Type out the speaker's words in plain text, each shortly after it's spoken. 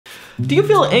Do you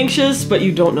feel anxious, but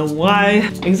you don't know why?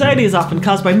 Anxiety is often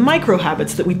caused by micro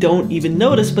habits that we don't even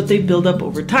notice, but they build up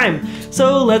over time.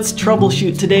 So let's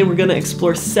troubleshoot. Today we're gonna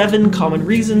explore 7 common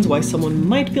reasons why someone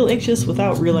might feel anxious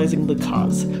without realizing the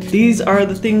cause. These are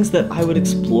the things that I would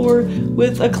explore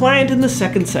with a client in the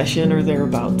second session or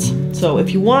thereabouts. So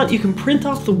if you want, you can print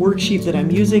off the worksheet that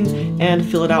I'm using and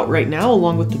fill it out right now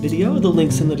along with the video. The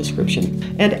link's in the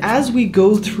description. And as we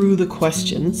go through the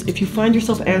questions, if you find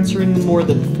yourself answering more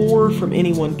than 4 from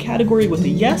any one category with a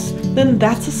yes, then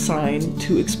that's a sign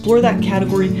to explore that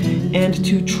category and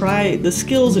to try the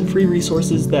skills and free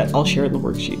resources that I'll share in the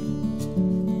worksheet.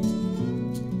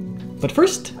 But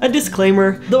first, a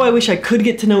disclaimer. Though I wish I could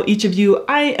get to know each of you,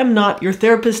 I am not your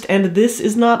therapist and this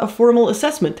is not a formal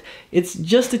assessment. It's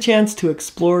just a chance to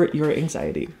explore your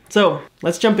anxiety. So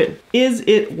let's jump in. Is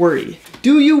it worry?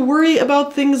 Do you worry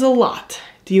about things a lot?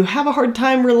 Do you have a hard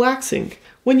time relaxing?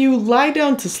 When you lie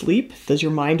down to sleep, does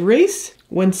your mind race?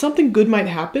 When something good might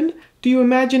happen, do you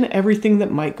imagine everything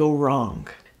that might go wrong?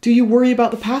 Do you worry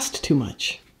about the past too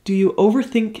much? Do you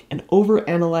overthink and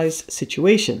overanalyze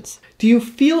situations? Do you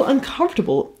feel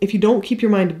uncomfortable if you don't keep your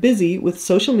mind busy with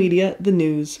social media, the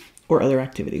news, or other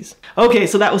activities? Okay,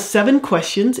 so that was 7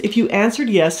 questions. If you answered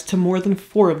yes to more than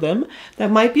 4 of them,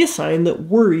 that might be a sign that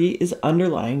worry is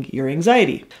underlying your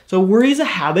anxiety. So worry is a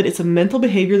habit. It's a mental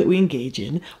behavior that we engage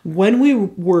in. When we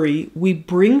worry, we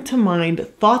bring to mind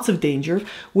thoughts of danger,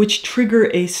 which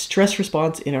trigger a stress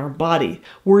response in our body.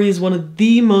 Worry is one of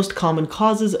the most common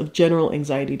causes of general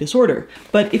anxiety disorder.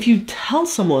 But if you tell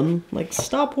someone, like,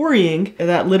 stop worrying,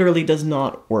 that literally does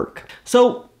not work.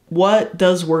 So what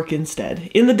does work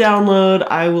instead? In the download,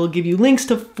 I will give you links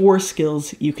to 4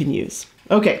 skills you can use.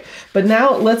 Okay, but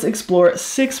now let's explore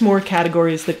 6 more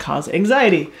categories that cause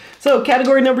anxiety. So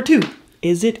category number 2,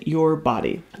 is it your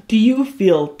body? Do you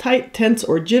feel tight, tense,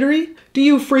 or jittery? Do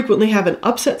you frequently have an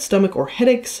upset stomach or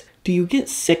headaches? Do you get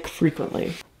sick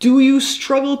frequently? Do you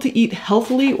struggle to eat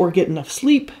healthily or get enough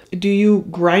sleep? Do you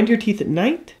grind your teeth at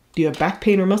night? Do you have back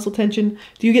pain or muscle tension?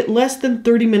 Do you get less than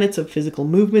 30 minutes of physical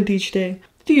movement each day?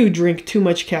 Do you drink too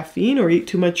much caffeine or eat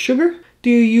too much sugar? Do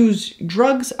you use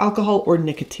drugs, alcohol, or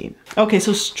nicotine? Okay,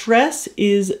 so stress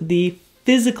is the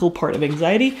physical part of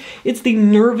anxiety. It's the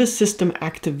nervous system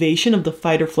activation of the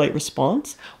fight or flight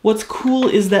response. What's cool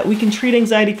is that we can treat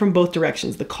anxiety from both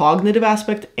directions, the cognitive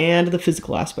aspect and the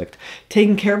physical aspect.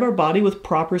 Taking care of our body with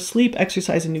proper sleep,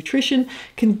 exercise, and nutrition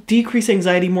can decrease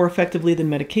anxiety more effectively than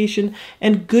medication,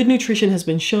 and good nutrition has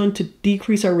been shown to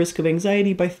decrease our risk of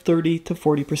anxiety by 30 to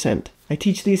 40%. I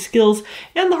teach these skills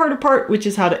and the harder part, which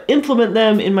is how to implement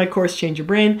them, in my course, Change Your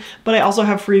Brain, but I also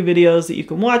have free videos that you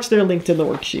can watch. They're linked in the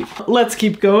worksheet. Let's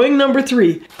keep going. Number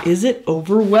 3, is it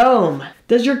overwhelm?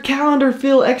 Does your calendar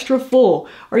feel extra full?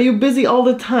 Are you busy all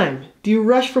the time? Do you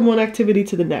rush from one activity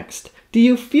to the next? Do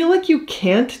you feel like you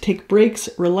can't take breaks,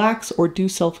 relax, or do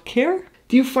self-care?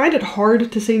 Do you find it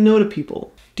hard to say no to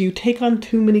people? Do you take on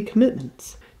too many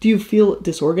commitments? Do you feel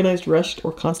disorganized, rushed,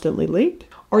 or constantly late?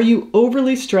 Are you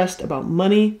overly stressed about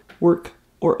money, work,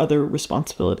 or other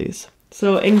responsibilities?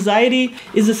 So anxiety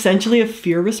is essentially a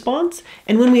fear response,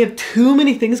 and when we have too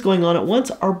many things going on at once,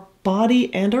 our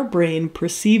body and our brain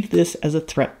perceive this as a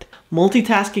threat.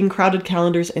 Multitasking, crowded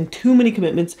calendars, and too many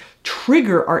commitments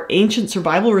trigger our ancient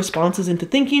survival responses into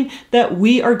thinking that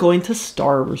we are going to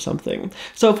starve or something.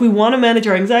 So if we want to manage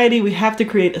our anxiety, we have to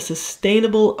create a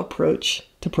sustainable approach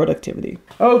to productivity.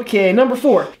 Okay, number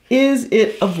 4, is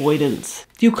it avoidance?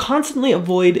 Do you constantly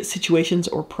avoid situations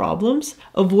or problems?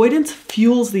 Avoidance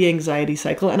fuels the anxiety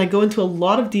cycle, and I go into a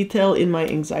lot of detail in my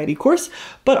anxiety course,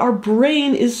 but our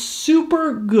brain is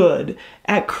super good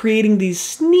at creating these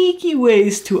sneaky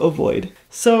ways to avoid.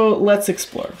 So let's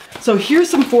explore. So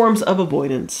here's some forms of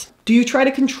avoidance. Do you try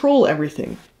to control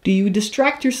everything? Do you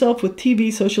distract yourself with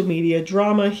TV, social media,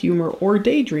 drama, humor, or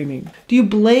daydreaming? Do you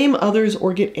blame others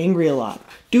or get angry a lot?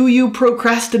 Do you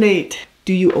procrastinate?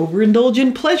 Do you overindulge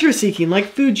in pleasure seeking like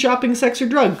food, shopping, sex, or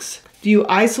drugs? Do you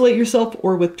isolate yourself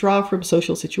or withdraw from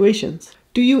social situations?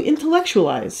 Do you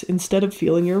intellectualize instead of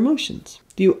feeling your emotions?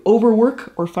 Do you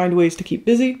overwork or find ways to keep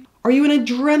busy? Are you an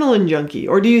adrenaline junkie,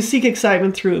 or do you seek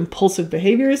excitement through impulsive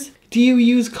behaviors? Do you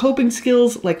use coping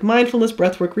skills like mindfulness,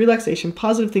 breathwork, relaxation,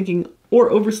 positive thinking, or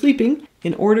oversleeping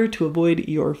in order to avoid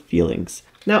your feelings?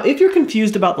 Now, if you're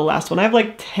confused about the last one, I have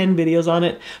like 10 videos on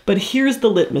it, but here's the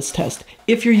litmus test.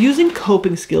 If you're using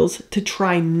coping skills to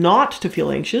try not to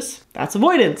feel anxious, that's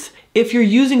avoidance. If you're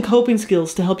using coping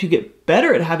skills to help you get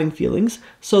better at having feelings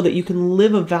so that you can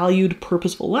live a valued,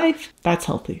 purposeful life, that's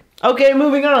healthy. Okay,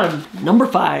 moving on. Number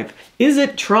 5, is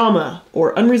it trauma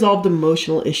or unresolved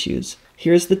emotional issues?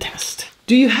 Here's the test.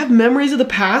 Do you have memories of the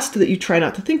past that you try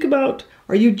not to think about?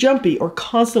 Are you jumpy or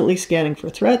constantly scanning for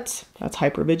threats? That's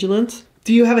hypervigilance.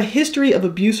 Do you have a history of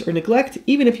abuse or neglect,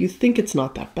 even if you think it's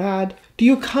not that bad? Do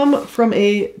you come from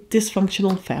a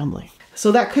dysfunctional family?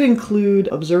 So that could include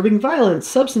observing violence,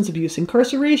 substance abuse,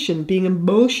 incarceration, being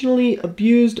emotionally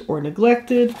abused or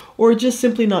neglected, or just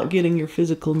simply not getting your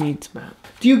physical needs met.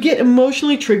 Do you get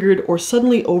emotionally triggered or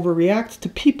suddenly overreact to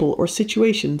people or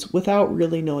situations without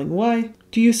really knowing why?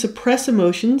 Do you suppress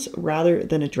emotions rather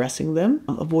than addressing them?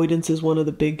 Avoidance is one of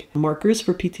the big markers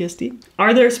for PTSD.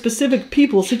 Are there specific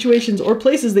people, situations, or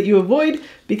places that you avoid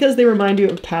because they remind you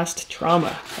of past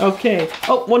trauma? Okay.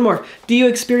 Oh, one more. Do you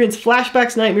experience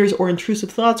flashbacks, nightmares, or intrusive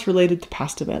thoughts related to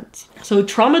past events? So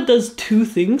trauma does two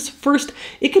things. First,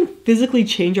 it can physically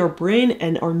change our brain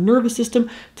and our nervous system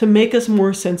to make us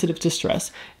more sensitive to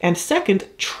stress. And second,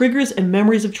 triggers and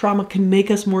memories of trauma can make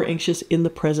us more anxious in the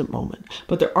present moment.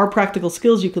 But there are practical skills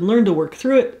you can learn to work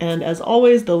through it, and as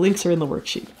always, the links are in the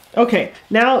worksheet. Okay,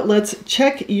 now let's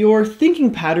check your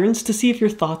thinking patterns to see if your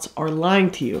thoughts are lying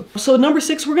to you. So number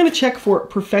 6, we're going to check for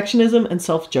perfectionism and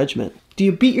self-judgment. Do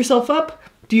you beat yourself up?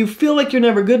 Do you feel like you're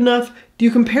never good enough? Do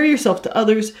you compare yourself to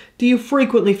others? Do you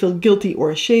frequently feel guilty or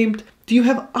ashamed? Do you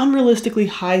have unrealistically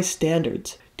high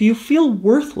standards? Do you feel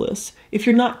worthless if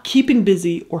you're not keeping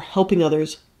busy or helping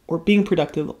others or being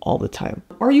productive all the time?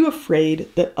 Are you afraid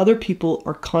that other people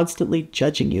are constantly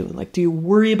judging you? Like, do you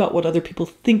worry about what other people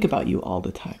think about you all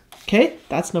the time? Okay,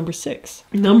 that's number 6.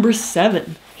 Number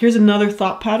 7, here's another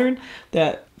thought pattern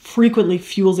that frequently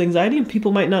fuels anxiety and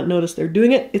people might not notice they're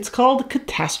doing it. It's called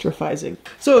catastrophizing.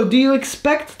 So do you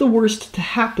expect the worst to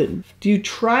happen? Do you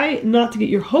try not to get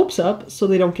your hopes up so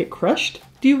they don't get crushed?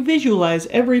 Do you visualize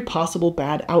every possible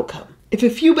bad outcome? If a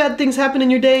few bad things happen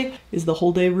in your day, is the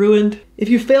whole day ruined? If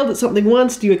you failed at something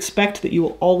once, do you expect that you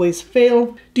will always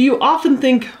fail? Do you often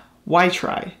think, why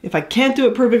try? If I can't do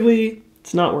it perfectly,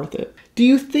 it's not worth it. Do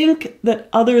you think that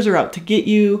others are out to get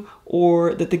you,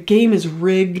 or that the game is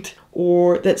rigged,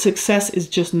 or that success is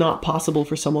just not possible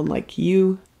for someone like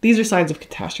you? These are signs of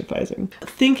catastrophizing.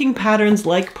 Thinking patterns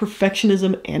like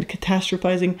perfectionism and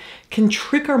catastrophizing can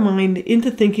trick our mind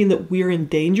into thinking that we're in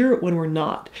danger when we're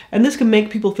not. And this can make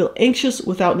people feel anxious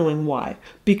without knowing why.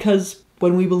 Because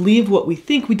when we believe what we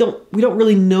think, we don't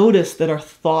really notice that our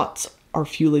thoughts are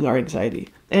fueling our anxiety.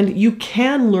 And you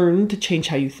can learn to change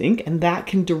how you think, and that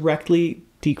can directly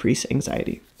decrease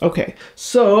anxiety. Okay,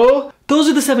 so those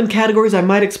are the 7 categories I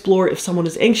might explore if someone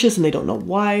is anxious and they don't know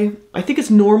why. I think it's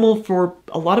normal for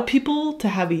a lot of people to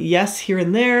have a yes here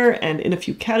and there and in a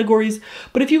few categories,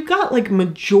 but if you've got like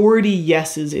majority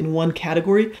yeses in one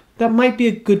category, that might be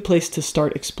a good place to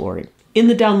start exploring. In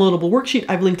the downloadable worksheet,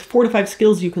 I've linked 4 to 5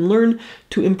 skills you can learn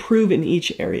to improve in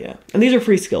each area. And these are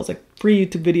free skills, like free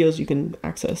YouTube videos you can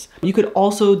access. You could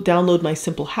also download my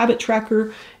simple habit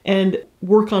tracker and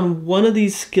work on one of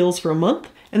these skills for a month.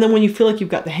 And then when you feel like you've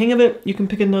got the hang of it, you can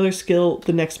pick another skill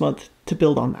the next month to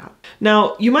build on that.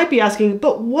 Now, you might be asking,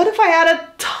 but what if I had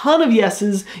a ton of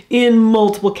yeses in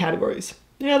multiple categories?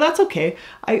 Yeah, that's okay.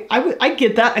 I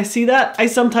get that. I see that. I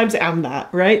sometimes am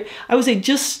that, right? I would say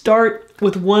just start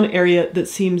with one area that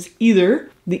seems either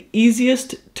the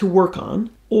easiest to work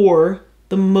on or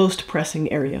the most pressing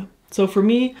area. So for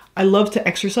me, I love to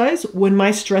exercise. When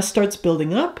my stress starts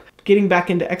building up, getting back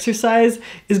into exercise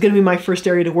is going to be my first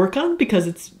area to work on because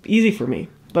it's easy for me.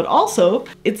 But also,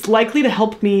 it's likely to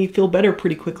help me feel better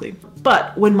pretty quickly.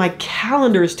 But when my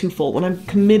calendar is too full, when I'm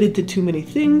committed to too many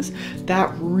things,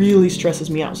 that really stresses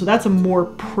me out. So that's a more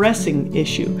pressing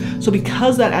issue. So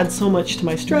because that adds so much to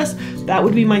my stress, that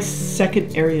would be my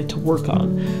second area to work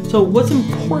on. So what's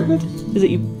important is that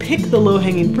you pick the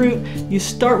low-hanging fruit, you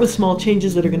start with small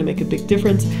changes that are gonna make a big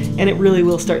difference, and it really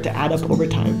will start to add up over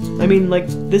time. I mean, like,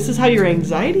 this is how your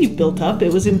anxiety built up.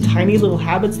 It was in tiny little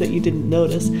habits that you didn't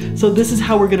notice. So this is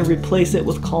how we're gonna replace it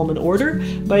with calm and order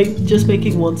by just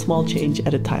making one small change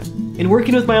at a time. In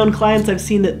working with my own clients, I've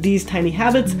seen that these tiny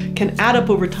habits can add up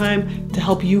over time to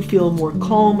help you feel more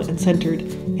calm and centered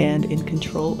and in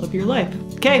control of your life.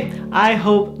 Okay, I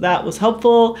hope that was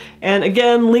helpful. And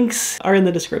again, links are in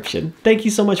the description. Thank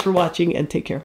you so much for watching and take care.